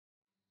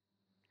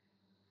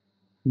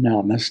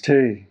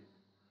Namaste.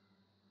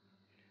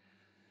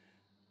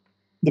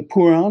 The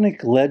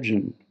Puranic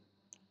legend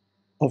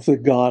of the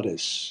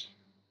goddess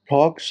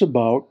talks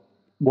about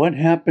what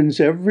happens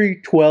every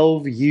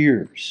 12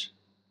 years.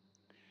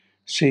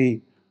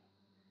 See,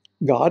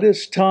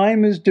 goddess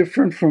time is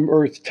different from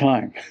earth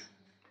time.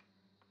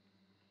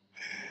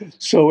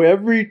 So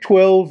every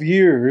 12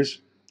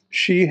 years,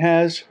 she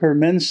has her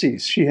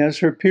menses, she has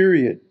her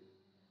period.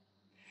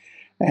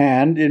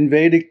 And in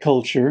Vedic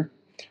culture,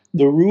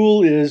 the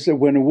rule is that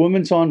when a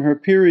woman's on her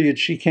period,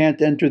 she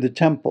can't enter the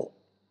temple.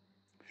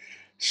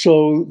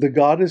 So the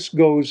goddess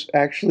goes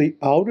actually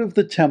out of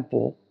the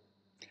temple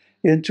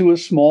into a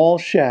small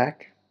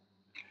shack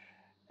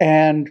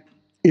and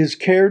is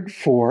cared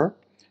for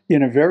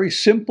in a very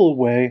simple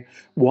way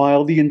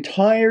while the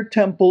entire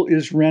temple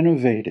is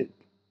renovated.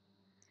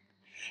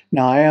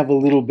 Now, I have a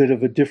little bit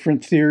of a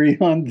different theory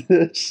on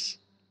this.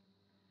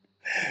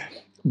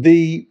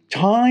 The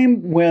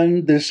time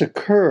when this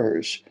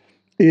occurs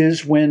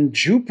is when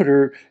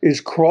Jupiter is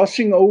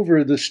crossing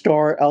over the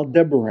star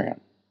Aldebaran.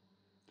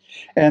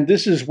 And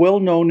this is well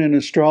known in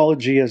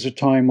astrology as a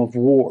time of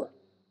war.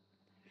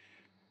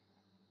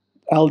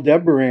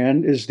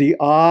 Aldebaran is the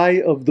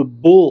eye of the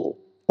bull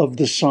of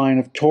the sign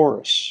of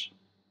Taurus.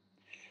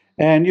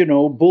 And,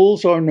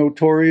 bulls are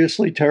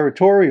notoriously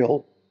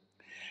territorial.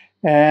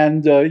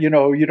 And, you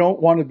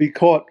don't want to be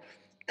caught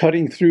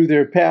cutting through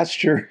their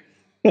pasture.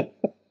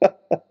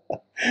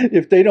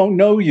 If they don't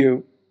know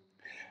you,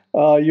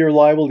 you're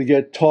liable to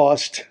get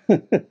tossed.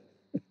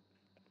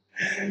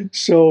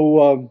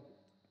 So,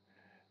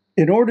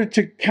 in order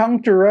to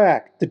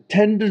counteract the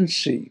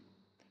tendency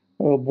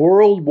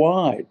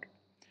worldwide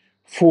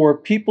for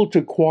people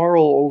to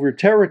quarrel over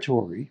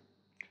territory,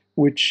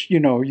 which,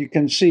 you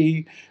can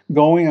see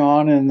going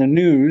on in the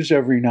news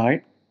every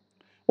night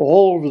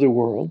all over the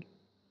world,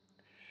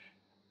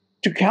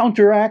 to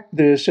counteract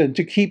this and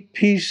to keep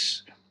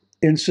peace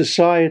in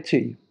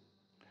society,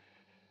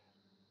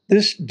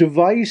 this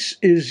device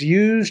is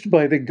used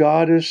by the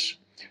goddess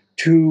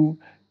to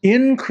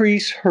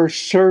increase her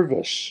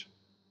service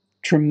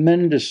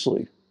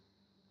tremendously.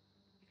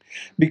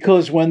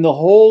 Because when the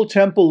whole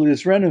temple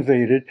is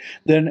renovated,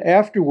 then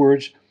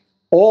afterwards,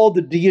 all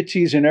the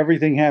deities and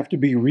everything have to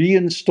be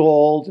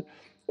reinstalled.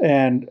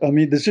 And I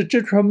mean, there's a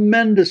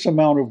tremendous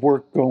amount of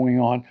work going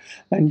on.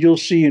 And you'll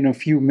see in a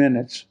few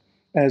minutes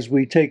as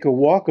we take a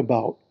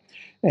walkabout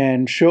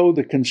and show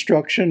the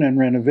construction and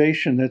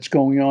renovation that's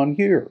going on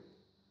here.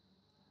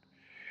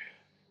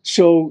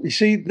 So, you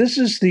see, this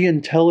is the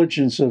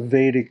intelligence of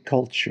Vedic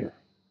culture.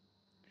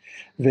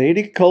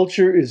 Vedic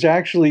culture is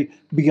actually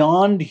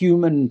beyond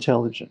human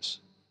intelligence.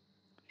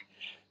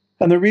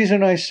 And the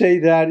reason I say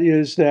that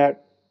is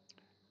that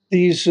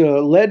these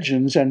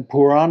legends and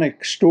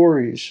Puranic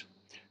stories,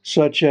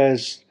 such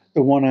as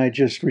the one I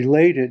just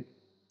related,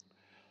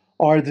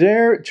 are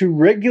there to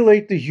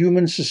regulate the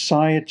human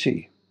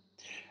society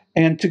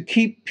and to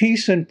keep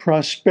peace and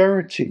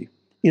prosperity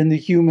in the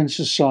human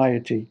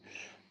society,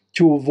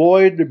 to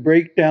avoid the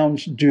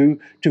breakdowns due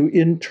to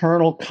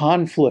internal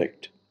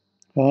conflict,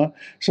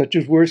 such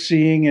as we're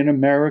seeing in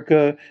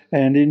America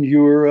and in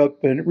Europe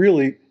and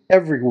really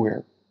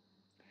everywhere,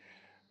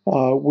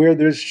 where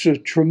there's a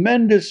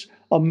tremendous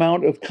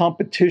amount of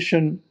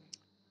competition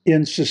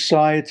in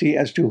society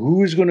as to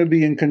who is going to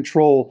be in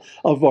control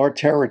of our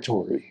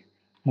territory.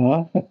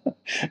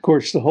 Of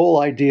course, the whole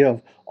idea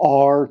of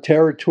our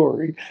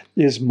territory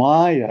is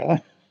Maya.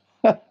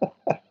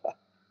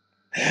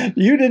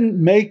 You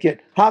didn't make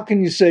it. How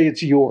can you say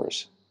it's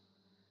yours?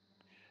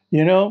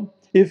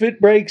 If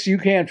it breaks, you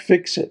can't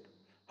fix it.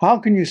 How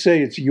can you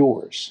say it's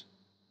yours?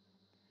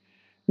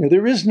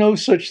 There is no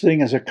such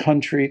thing as a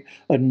country,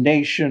 a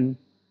nation,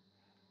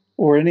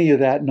 or any of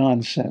that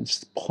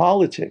nonsense.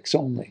 Politics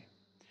only.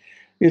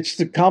 It's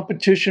the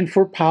competition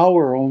for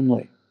power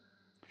only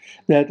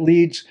that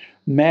leads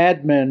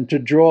madmen to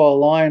draw a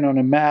line on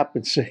a map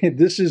and say,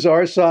 this is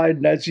our side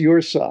and that's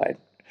your side.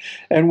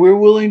 And we're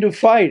willing to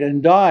fight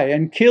and die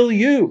and kill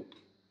you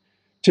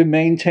to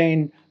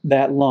maintain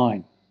that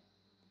line.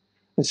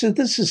 I said,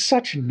 this is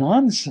such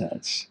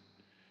nonsense.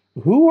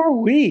 Who are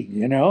we,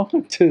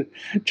 to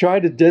try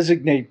to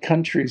designate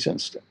countries and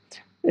stuff?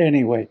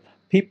 Anyway,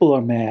 people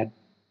are mad.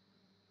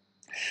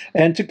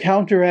 And to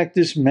counteract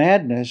this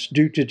madness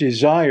due to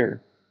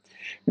desire,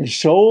 there's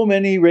so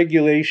many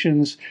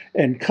regulations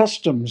and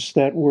customs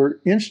that were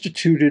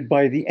instituted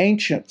by the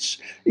ancients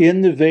in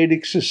the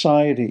Vedic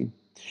society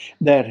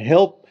that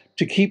help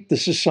to keep the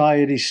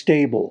society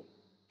stable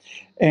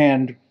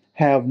and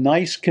have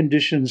nice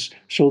conditions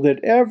so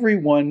that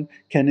everyone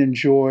can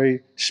enjoy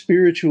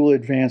spiritual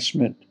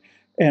advancement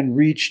and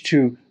reach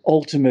to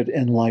ultimate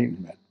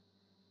enlightenment.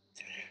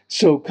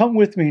 So come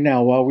with me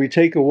now while we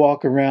take a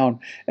walk around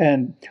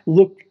and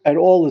look at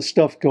all the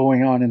stuff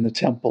going on in the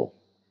temple.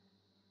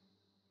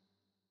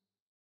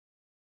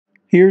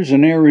 Here's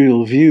an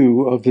aerial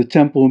view of the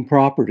temple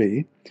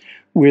property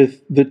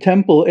with the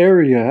temple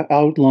area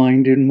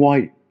outlined in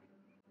white.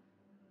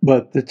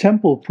 But the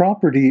temple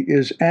property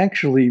is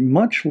actually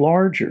much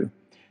larger,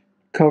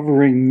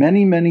 covering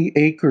many, many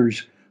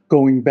acres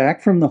going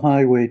back from the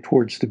highway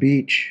towards the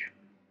beach.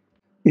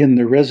 In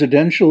the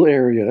residential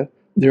area,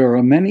 there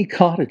are many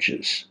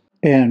cottages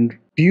and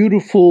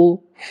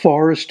beautiful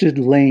forested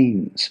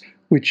lanes,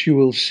 which you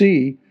will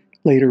see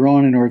later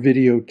on in our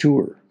video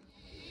tour.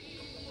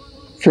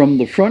 From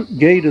the front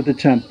gate of the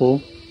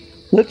temple,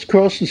 let's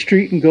cross the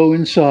street and go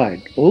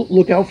inside. Oh,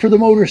 look out for the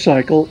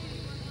motorcycle.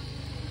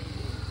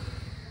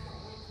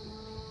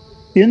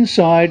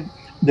 Inside,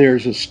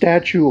 there's a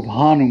statue of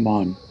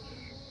Hanuman,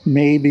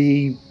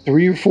 maybe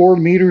 3 or 4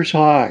 meters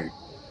high.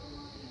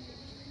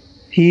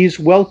 He's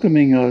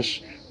welcoming us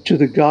to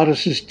the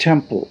goddess's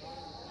temple.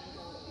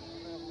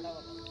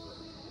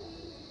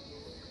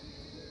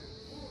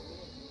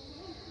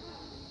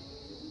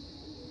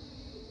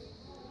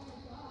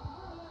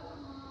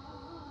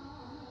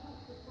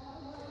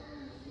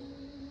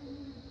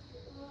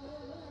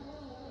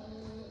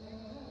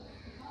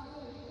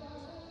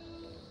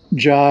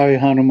 Jai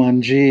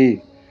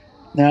Hanumanji.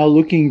 Now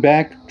looking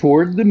back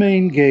toward the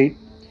main gate,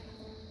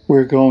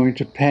 we're going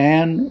to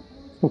pan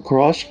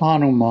across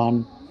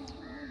Hanuman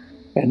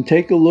and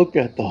take a look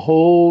at the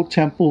whole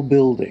temple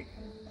building.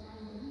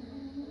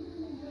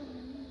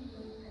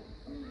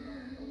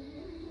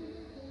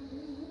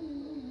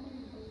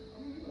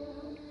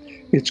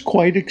 It's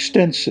quite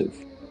extensive,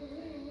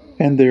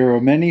 and there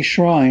are many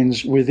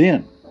shrines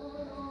within,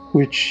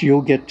 which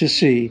you'll get to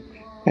see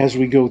as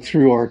we go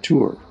through our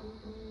tour.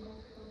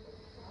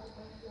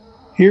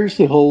 Here's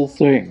the whole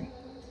thing,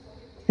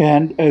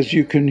 and as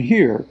you can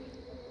hear,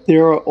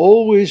 there are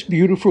always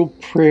beautiful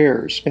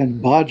prayers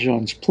and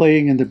bhajans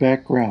playing in the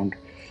background,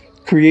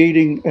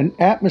 creating an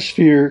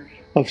atmosphere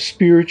of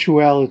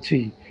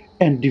spirituality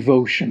and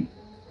devotion.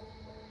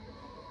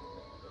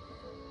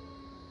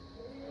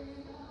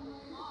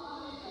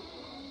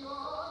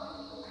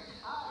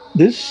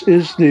 This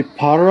is the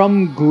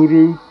Param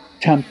Guru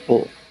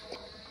Temple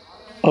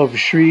of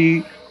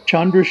Sri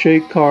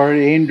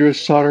Chandrasekharendra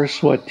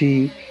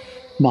Saraswati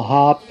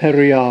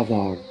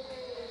Mahaperiyar.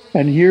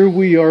 And here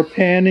we are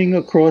panning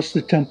across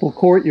the temple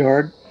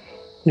courtyard.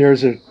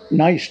 There's a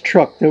nice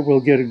truck that we'll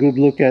get a good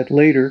look at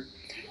later,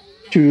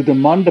 to the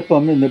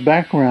mandapam in the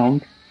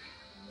background.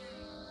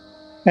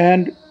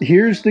 And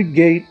here's the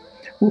gate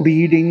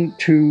leading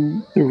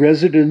to the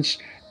residence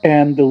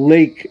and the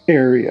lake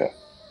area.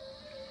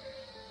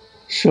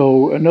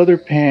 So another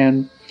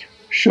pan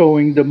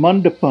showing the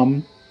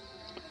mandapam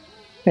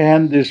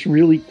and this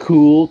really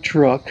cool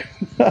truck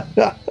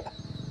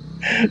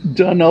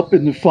done up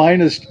in the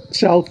finest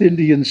South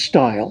Indian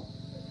style.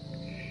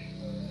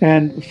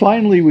 And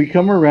finally we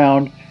come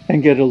around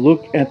and get a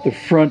look at the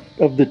front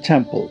of the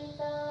temple.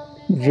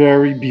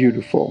 Very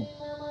beautiful.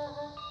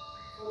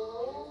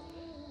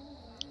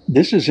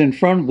 This is in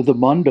front of the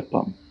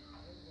mandapam.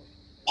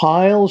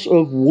 Piles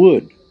of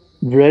wood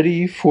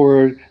ready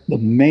for the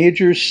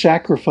major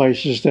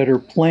sacrifices that are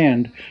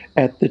planned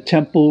at the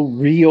temple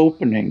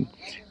reopening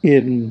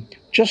in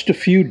just a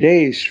few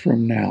days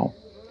from now.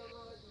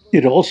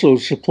 It also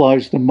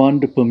supplies the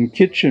mandapam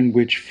kitchen,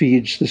 which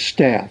feeds the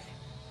staff.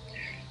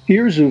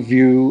 Here's a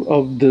view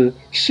of the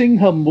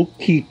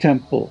Singhamukhi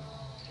temple.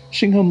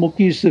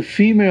 Singhamukhi is the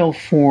female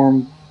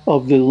form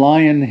of the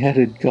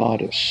lion-headed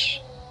goddess.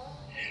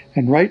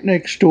 And right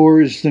next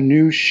door is the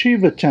new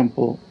Shiva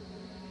temple,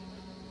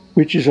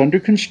 which is under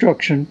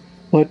construction,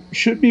 but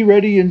should be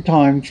ready in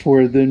time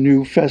for the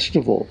new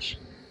festivals.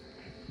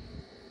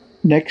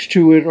 Next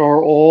to it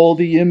are all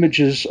the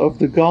images of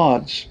the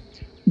gods,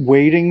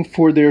 waiting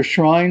for their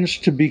shrines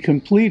to be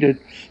completed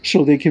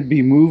so they can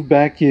be moved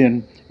back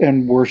in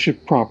and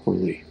worshipped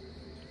properly.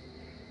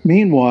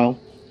 Meanwhile,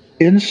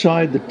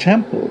 inside the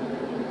temple,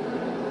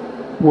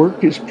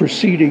 work is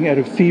proceeding at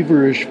a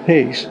feverish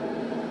pace,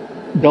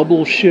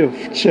 double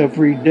shifts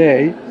every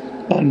day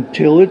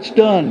until it's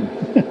done.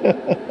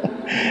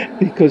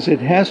 Because it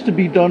has to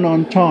be done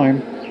on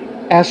time,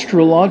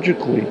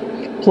 astrologically.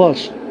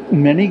 Plus,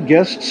 many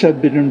guests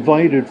have been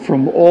invited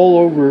from all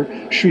over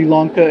Sri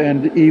Lanka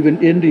and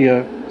even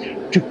India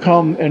to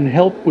come and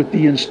help with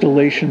the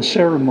installation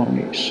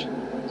ceremonies.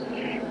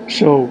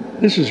 So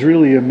this is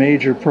really a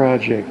major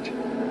project.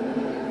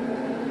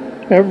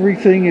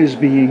 Everything is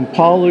being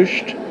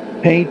polished,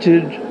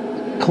 painted,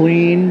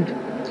 cleaned,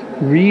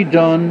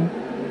 redone,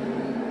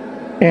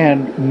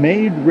 and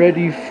made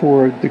ready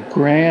for the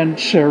grand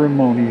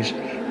ceremonies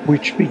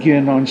which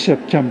begin on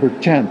September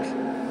 10th.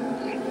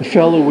 The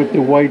fellow with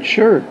the white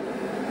shirt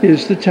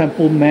is the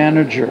temple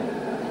manager.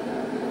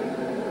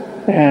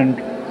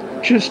 And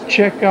just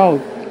check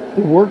out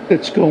the work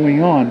that's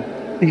going on.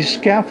 These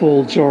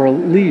scaffolds are at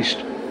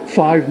least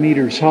 5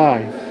 meters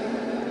high.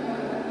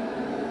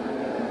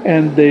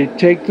 And they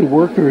take the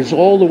workers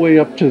all the way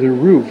up to the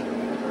roof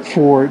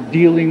for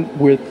dealing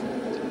with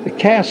the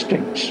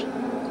castings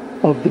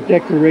of the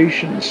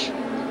decorations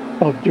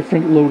of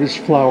different lotus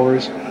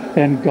flowers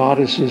and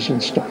goddesses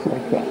and stuff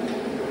like that.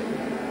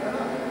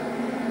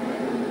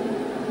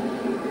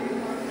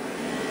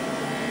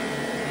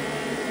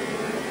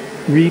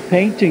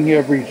 Repainting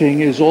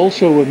everything is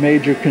also a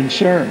major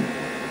concern.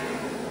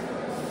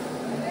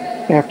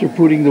 After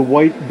putting the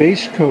white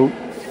base coat,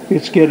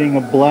 it's getting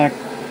a black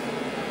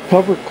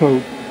cover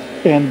coat,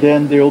 and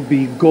then there'll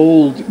be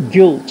gold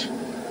gilt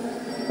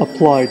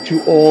applied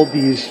to all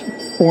these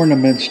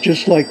ornaments,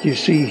 just like you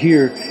see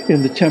here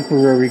in the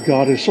temporary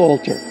goddess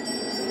altar.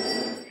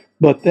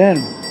 But then,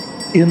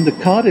 in the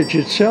cottage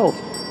itself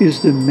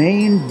is the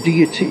main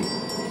deity,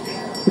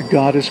 the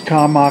goddess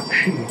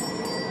Kamakshi.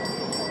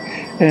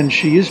 And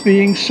she is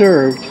being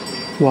served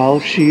while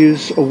she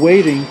is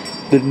awaiting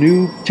the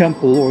new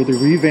temple or the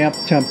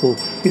revamped temple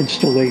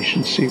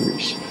installation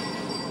series.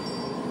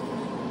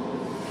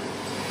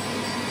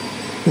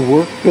 The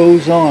work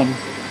goes on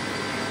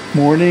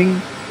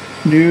morning,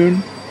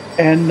 noon,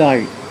 and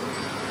night.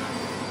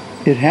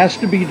 It has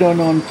to be done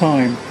on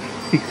time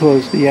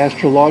because the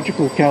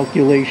astrological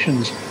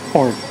calculations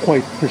are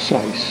quite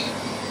precise.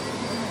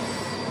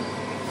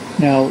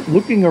 Now,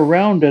 looking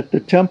around at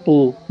the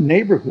temple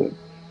neighborhood,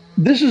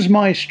 this is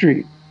my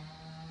street.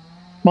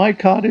 My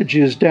cottage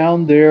is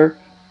down there,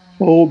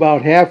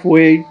 about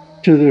halfway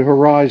to the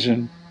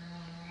horizon.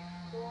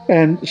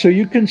 And so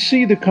you can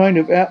see the kind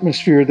of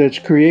atmosphere that's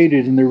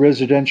created in the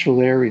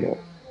residential area.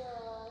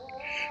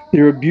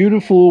 There are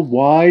beautiful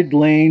wide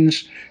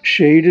lanes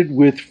shaded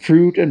with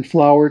fruit and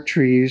flower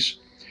trees,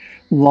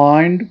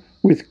 lined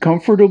with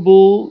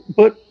comfortable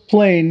but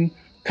plain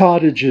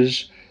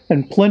cottages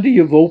and plenty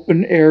of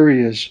open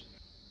areas.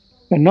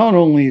 And not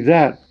only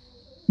that,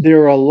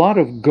 there are a lot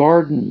of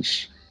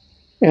gardens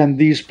and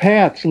these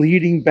paths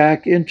leading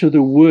back into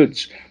the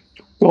woods,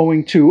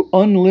 going to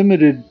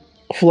unlimited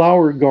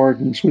flower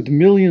gardens with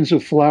millions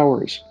of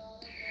flowers.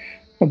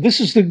 Now, this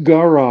is the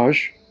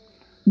garage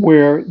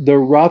where the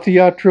Rath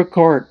Yatra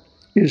cart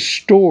is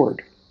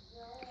stored.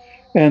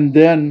 And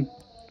then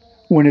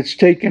when it's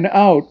taken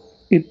out,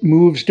 it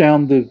moves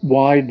down the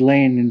wide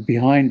lane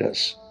behind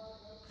us.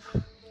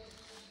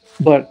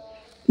 But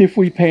if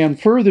we pan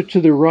further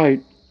to the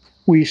right,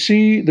 we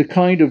see the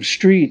kind of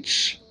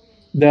streets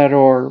that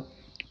are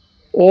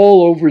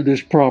all over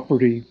this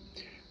property.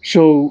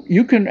 So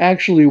you can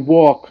actually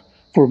walk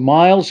for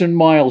miles and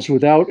miles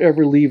without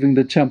ever leaving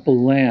the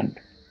temple land.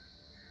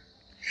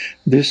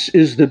 This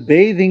is the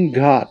bathing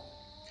ghat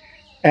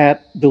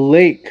at the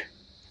lake,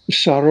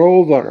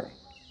 Sarovar.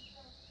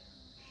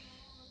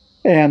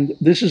 And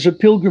this is a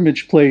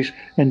pilgrimage place,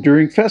 and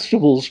during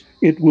festivals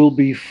it will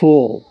be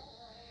full.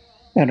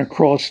 And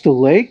across the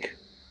lake,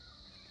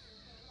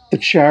 the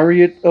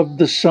chariot of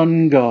the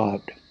sun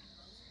god.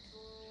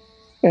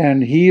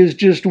 And he is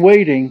just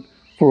waiting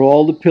for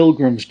all the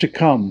pilgrims to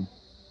come.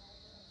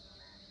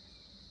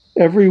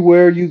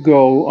 Everywhere you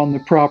go on the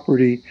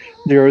property,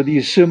 there are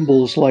these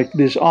symbols like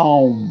this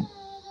Aum.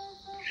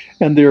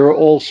 And there are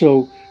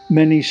also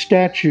many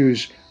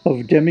statues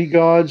of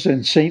demigods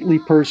and saintly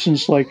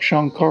persons like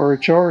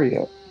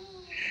Shankaracharya.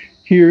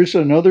 Here's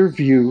another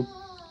view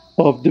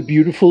of the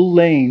beautiful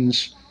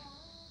lanes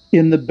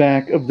in the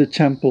back of the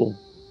temple.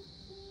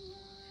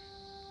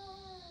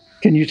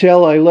 Can you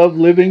tell I love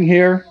living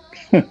here?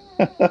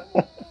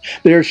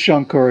 There's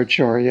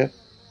Shankaracharya.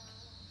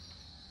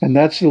 And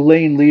that's the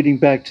lane leading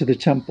back to the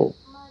temple.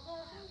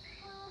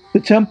 The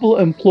temple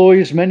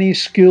employs many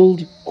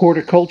skilled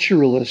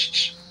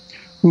horticulturalists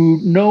who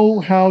know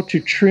how to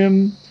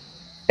trim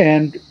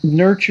and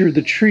nurture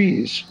the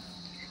trees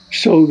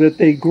so that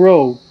they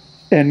grow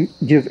and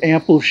give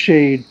ample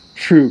shade,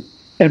 fruit,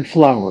 and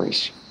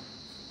flowers.